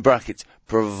 In brackets,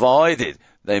 provided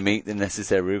they meet the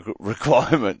necessary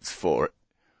requirements for it.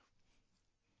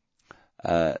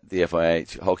 The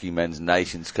FIH Hockey Men's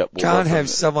Nations Cup. Can't have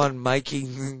someone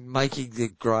making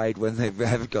the grade when they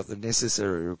haven't got the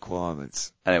necessary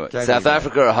requirements. Anyway, South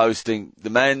Africa are hosting the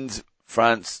men's,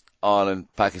 France, Ireland,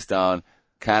 Pakistan,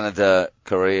 Canada,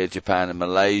 Korea, Japan and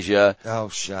Malaysia. Oh,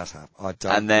 shut up. I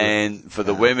don't. And then for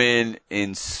the women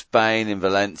in Spain, in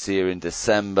Valencia in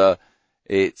December,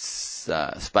 it's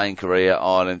Spain, Korea,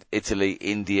 Ireland, Italy,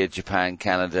 India, Japan,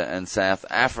 Canada and South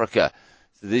Africa.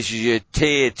 So this is your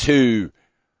Tier 2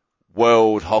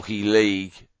 World Hockey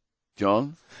League,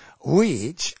 John.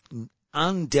 Which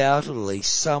undoubtedly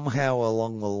somehow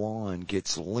along the line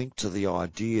gets linked to the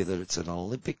idea that it's an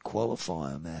Olympic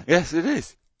qualifier, Matt. Yes, it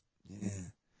is. Yeah.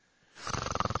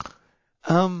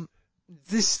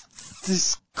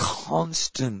 This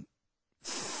constant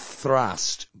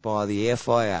thrust by the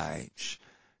FIH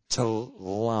to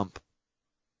lump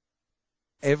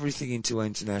everything into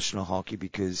international hockey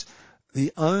because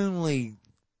the only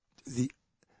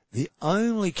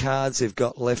cards they've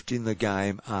got left in the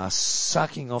game are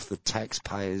sucking off the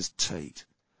taxpayers' teat.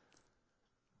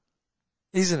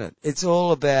 Isn't it? It's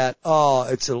all about,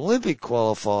 it's an Olympic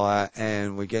qualifier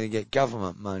and we're going to get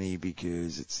government money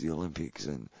because it's the Olympics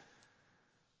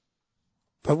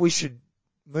but we should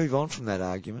move on from that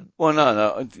argument. Well,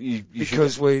 no.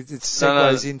 Because it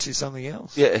segues into something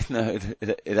else. Yeah, no,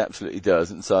 it absolutely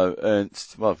does. And so,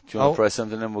 Ernst, do you want to press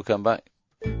something and we'll come back?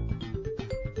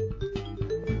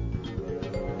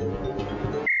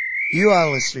 You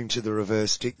are listening to The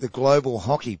Reverse Stick, the Global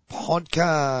Hockey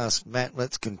Podcast. Matt,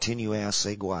 let's continue our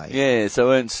segue. Yeah,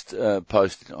 so Ernst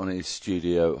posted on his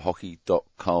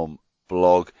studiohockey.com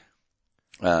blog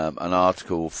an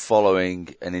article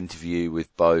following an interview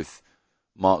with both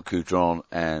Marc Coudron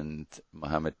and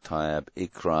Mohamed Tayeb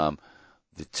Ikram,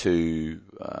 the two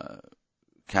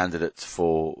candidates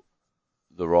for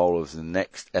the role of the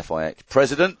next FIH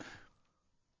president.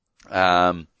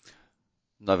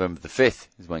 November the 5th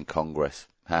is when Congress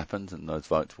happens and those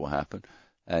votes will happen.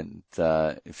 And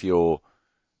if you're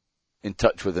in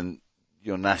touch with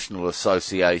your national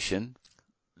association,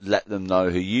 let them know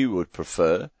who you would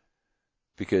prefer,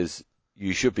 because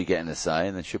you should be getting a say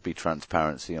and there should be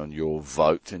transparency on your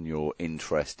vote and your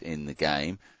interest in the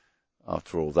game.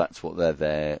 After all, that's what they're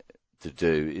there to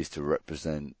do, is to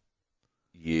represent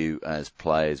you as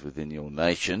players within your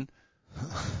nation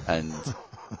and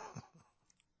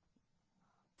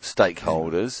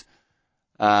stakeholders.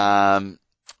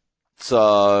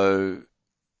 So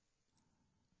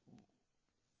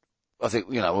I think,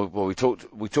 we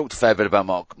talked a fair bit about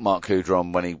Marc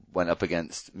Coudron when he went up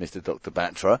against Mr. Dr.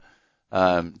 Batra.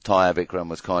 Tayeb Ikram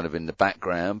was kind of in the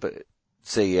background, but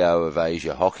CEO of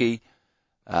Asia Hockey,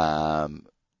 IOC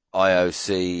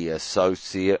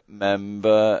associate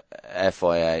member,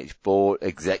 FIH board,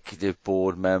 executive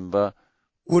board member.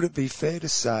 Would it be fair to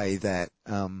say that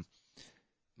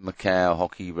Macau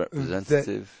hockey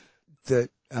representative?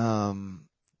 That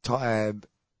Tayeb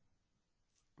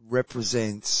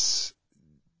represents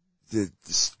the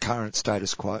current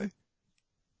status quo?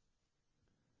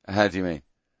 How do you mean?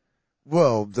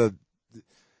 Well, the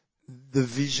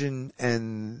vision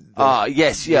and...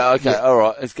 yes, yeah, okay, all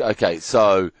right. Okay,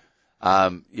 so,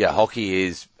 hockey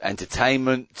is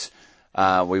entertainment.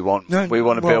 We want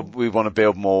to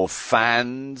build more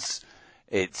fans.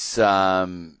 It's,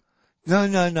 No.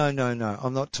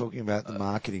 I'm not talking about the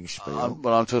marketing spiel.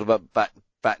 I'm talking about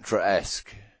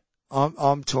Batra-esque.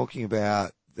 I'm talking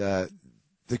about the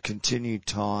continued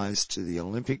ties to the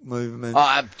Olympic movement.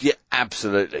 Yeah,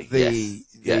 absolutely.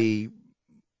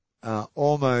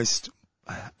 Almost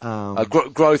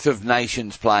growth of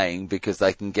nations playing because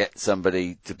they can get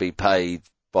somebody to be paid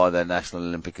by their National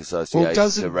Olympic Association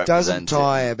to represent doesn't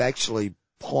Tayeb actually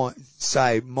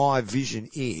say my vision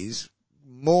is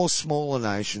more smaller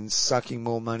nations sucking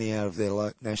more money out of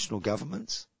their national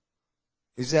governments?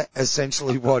 Is that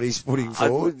essentially what he's putting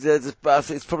forward?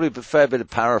 It's probably a fair bit of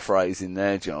paraphrasing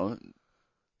there, John.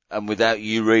 And without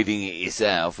you reading it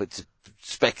yourself, it's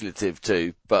speculative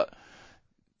too, but...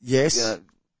 Yes.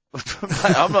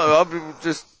 I'm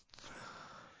just...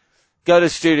 Go to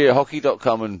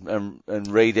studiohockey.com and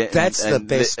read it. That's the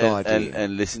best idea.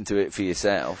 And listen to it for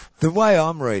yourself. The way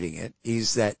I'm reading it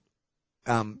is that,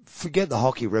 forget the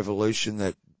hockey revolution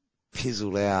that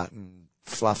pizzled out and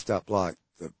fluffed up like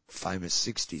the famous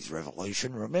 60s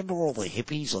revolution. Remember all the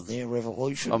hippies and their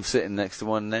revolution? I'm sitting next to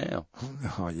one now.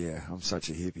 Oh yeah, I'm such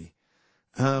a hippie.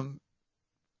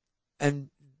 And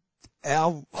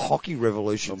our hockey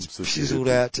revolution's pizzled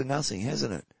out to nothing,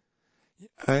 hasn't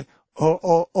it?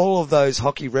 All of those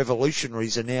hockey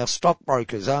revolutionaries are now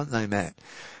stockbrokers, aren't they, Matt?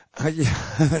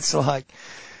 It's like,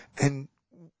 and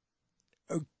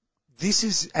this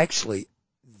is actually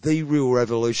the real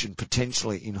revolution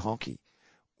potentially in hockey.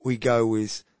 We go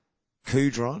with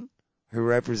Coudron, who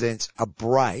represents a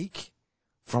break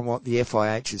from what the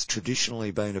FIH has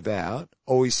traditionally been about,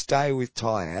 or we stay with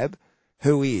Tayeb,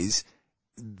 who is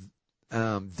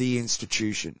the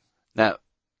institution. Now,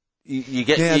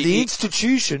 the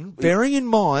institution, bearing in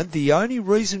mind the only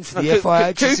reason for the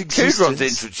FIH's existence...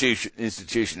 Coudron's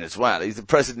institution as well. He's the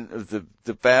president of the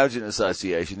Belgian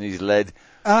Association. He's led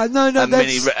a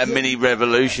mini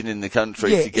revolution in the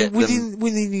country to get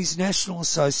within his national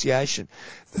association.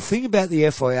 The thing about the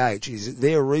FIH is that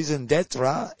their raison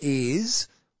d'etre is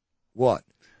what?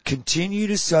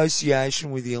 Continued association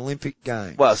with the Olympic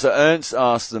Games. Well, so Ernst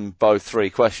asked them both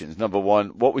three questions. Number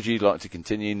one, what would you like to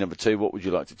continue? Number two, what would you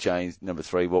like to change? Number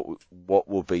three, what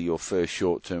will be your first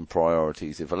short-term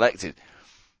priorities if elected?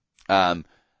 And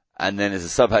then as a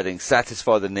subheading,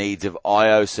 satisfy the needs of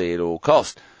IOC at all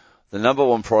costs. The number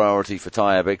one priority for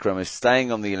Tayeb Ikram is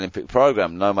staying on the Olympic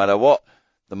program, no matter what.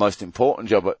 The most important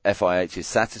job at FIH is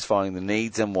satisfying the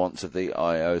needs and wants of the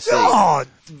IOC. Oh,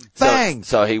 bang!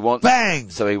 So he wants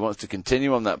to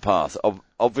continue on that path.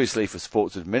 Obviously, for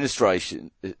sports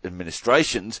administrations,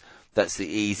 that's the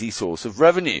easy source of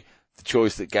revenue. The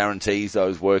choice that guarantees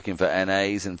those working for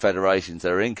NAs and federations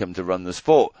their income to run the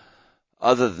sport.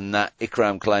 Other than that,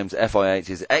 Ikram claims FIH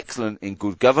is excellent in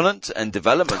good governance and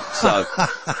development, so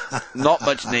not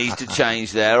much need to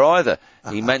change there either.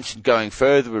 He mentioned going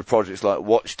further with projects like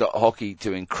Watch.Hockey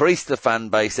to increase the fan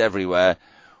base everywhere,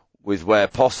 with where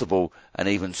possible an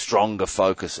even stronger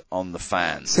focus on the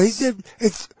fans. See,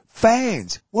 it's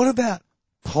fans. What about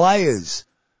players?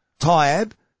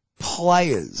 Tyab,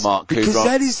 players. Mark because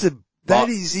Coudron, that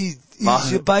is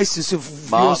the basis of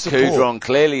your support. Mark Coudron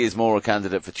clearly is more a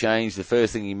candidate for change. The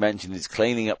first thing he mentioned is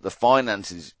cleaning up the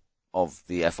finances of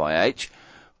the FIH,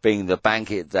 being the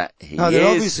banker that he is. No, they're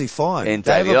obviously fine.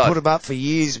 They haven't life. put them up for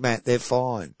years, Matt. They're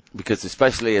fine. Because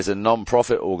especially as a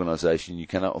non-profit organisation, you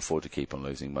cannot afford to keep on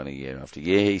losing money year after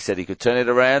year. He said he could turn it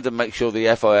around and make sure the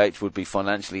FIH would be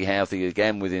financially healthy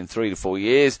again within 3 to 4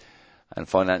 years and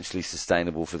financially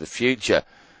sustainable for the future.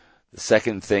 The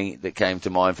second thing that came to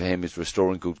mind for him is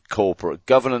restoring good corporate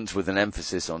governance with an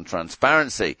emphasis on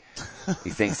transparency. He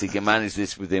thinks he can manage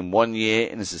this within 1 year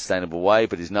in a sustainable way,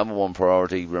 but his number one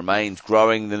priority remains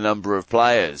growing the number of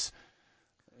players.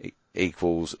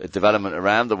 Equals a development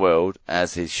around the world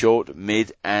as his short,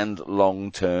 mid and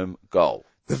long-term goal.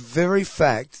 The very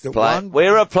fact that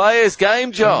we're a players'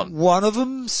 game, John. One of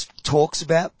them talks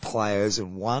about players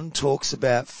and one talks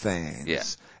about fans. Yeah.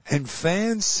 And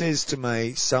fans says to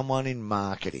me, someone in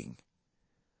marketing,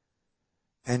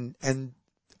 and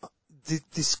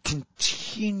this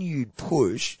continued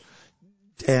push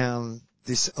down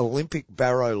this Olympic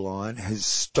barrow line has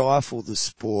stifled the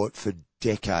sport for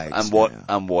decades.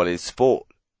 And what is sport?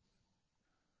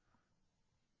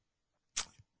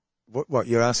 What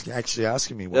you're asking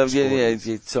me what sport is?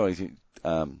 Yeah, sorry.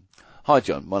 Hi,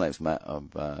 John. My name's Matt. I'm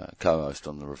co-host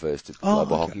on the Reverse to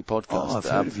Global Hockey podcast. Oh, I've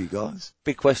heard of you guys.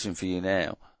 Big question for you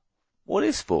now. What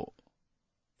is sport?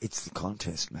 It's the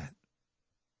contest, Matt.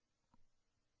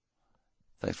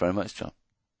 Thanks very much, John.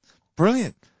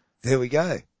 Brilliant. There we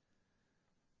go.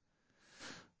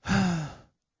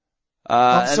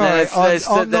 I'm sorry.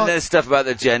 There's stuff about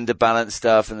the gender balance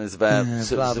stuff, and there's about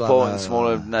supporting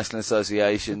smaller national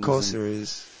associations. Of course there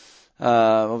is.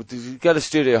 Go to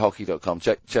studiohockey.com.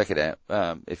 Check it out.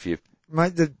 If you're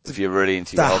really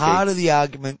into your hockey. The heart of the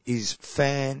argument is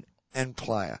fan and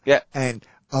player. Yeah. And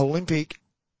Olympic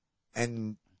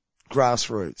and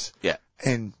grassroots. Yeah.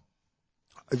 And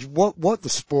what the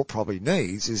sport probably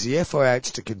needs is the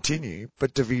FIH to continue,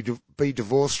 but to be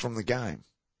divorced from the game.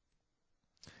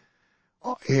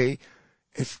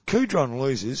 If Coudron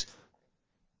loses,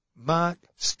 Mark,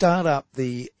 start up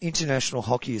the International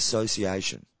Hockey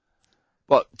Association.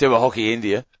 What, do a Hockey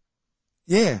India?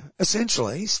 Yeah,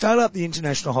 essentially. Start up the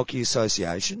International Hockey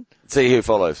Association. See who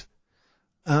follows.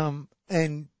 And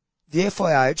the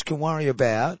FIH can worry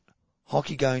about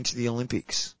hockey going to the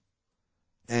Olympics.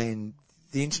 And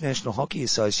the International Hockey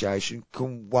Association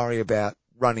can worry about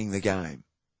running the game.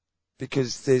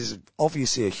 Because there's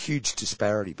obviously a huge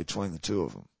disparity between the two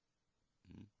of them.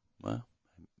 Well,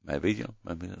 maybe, John.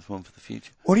 Maybe that's one for the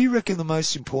future. What do you reckon the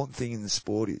most important thing in the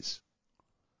sport is?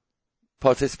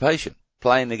 Participation.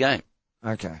 Playing the game.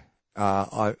 Okay.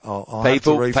 I'll have to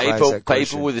rephrase that question.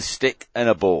 People with a stick and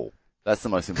a ball. That's the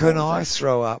most important thing. Can I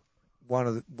throw up one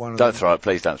of Don't throw it.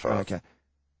 Please don't throw it. Okay.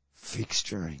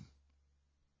 Fixturing.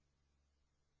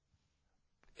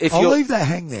 I'll leave that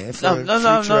hang there for future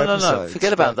episodes. No.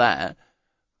 Forget about that.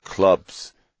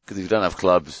 Clubs. Because if you don't have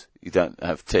clubs, you don't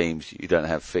have teams, you don't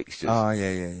have fixtures. Oh,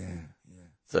 yeah.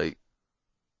 So,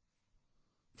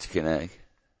 chicken egg.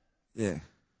 Yeah.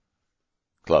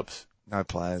 Clubs. No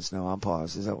players, no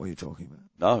umpires. Is that what you're talking about?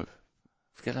 No.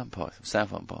 Forget umpires. I'm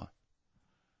South umpire.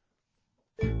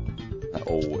 That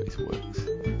always works.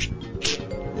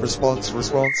 Response.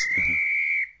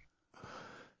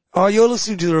 Oh, you're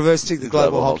listening to the Reverse Stick, the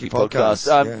Global Hockey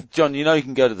Podcast. John, you know you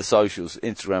can go to the socials,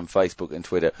 Instagram, Facebook and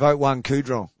Twitter. Vote 1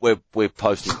 Coudron. We're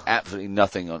posting absolutely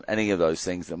nothing on any of those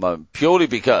things at the moment, purely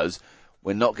because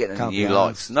we're not getting any new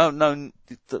likes. No,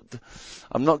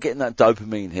 I'm not getting that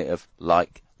dopamine hit of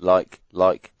like, when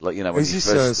is you this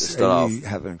first start off. Are you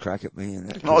having a crack at me?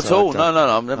 Not at all. No,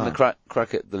 I'm having a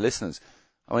crack at the listeners.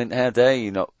 I mean, how dare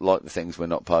you not like the things we're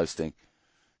not posting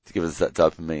to give us that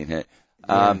dopamine hit?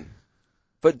 Yeah.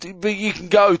 But you can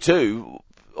go to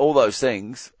all those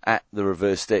things at the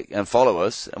Reverse Stick and follow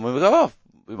us, and we will go,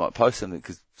 we might post something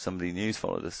because somebody new's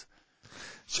followed us.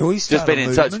 Shall we start just been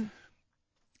in touch.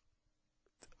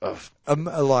 I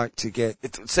like to get...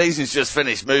 Season's just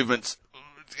finished, movements.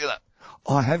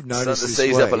 I have noticed this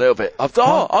week. Starting to seize up a little bit.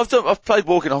 I've played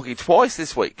walking hockey twice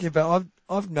this week. Yeah, but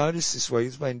I've noticed this week,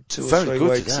 it's been 2 or 3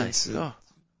 weeks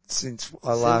since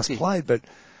I last played, but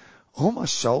all my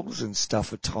shoulders and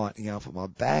stuff are tightening up on my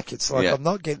back. It's like I'm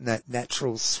not getting that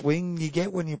natural swing you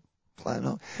get when you playing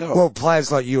hockey. All right. Well,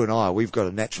 players like you and I, we've got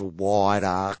a natural wide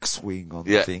arc swing on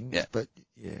the thing. Yeah. But,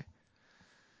 yeah.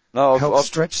 No, Helps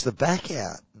stretch the back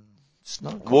out. It's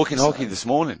not walking hockey this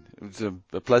morning. It was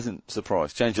a pleasant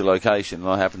surprise. Change of location, and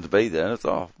I happened to be there. And I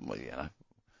thought,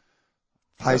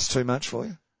 Pays too much for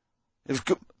you? It was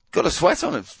good. Got a sweat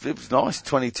on it. It was nice.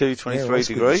 22, 23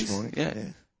 degrees. Yeah.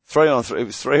 3 on 3. It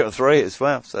was 3 on 3 as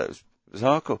well. So it was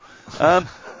hardcore.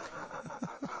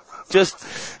 Just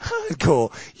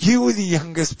hardcore. You were the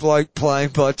youngest bloke playing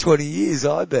by 20 years,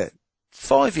 I bet.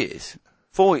 5 years.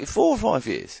 4 or 5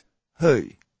 years. Who?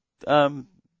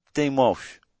 Dean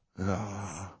Walsh.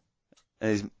 Oh.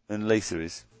 And Lisa,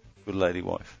 his good lady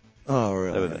wife. Oh,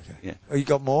 really? Okay. Yeah. Oh, you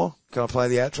got more? Can I play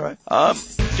the outro?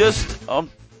 Just on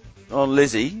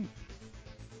Lizzie.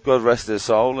 God rest her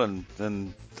soul,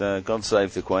 and God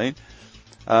save the Queen.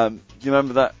 You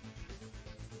remember that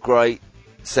great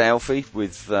selfie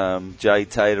with Jay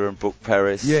Taylor and Brooke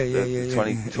Paris? Yeah.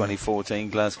 2014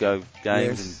 Glasgow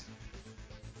Games. Yes.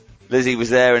 And Lizzie was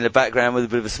there in the background with a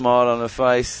bit of a smile on her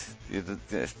face.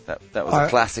 That was a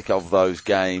classic of those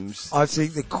games. I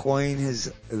think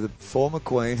the former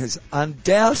Queen has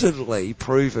undoubtedly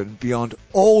proven beyond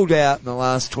all doubt in the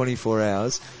last 24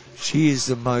 hours she is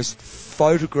the most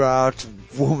photographed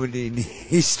woman in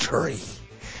history.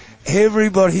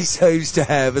 Everybody seems to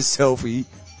have a selfie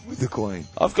with the Queen.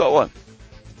 I've got one.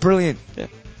 Brilliant. Yeah.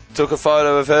 Took a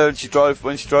photo of her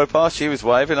when she drove past. She was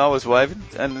waving, I was waving,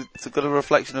 and it's got a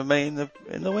reflection of me in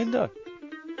the window.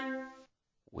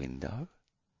 Window?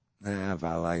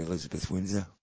 Vale, Elizabeth Windsor.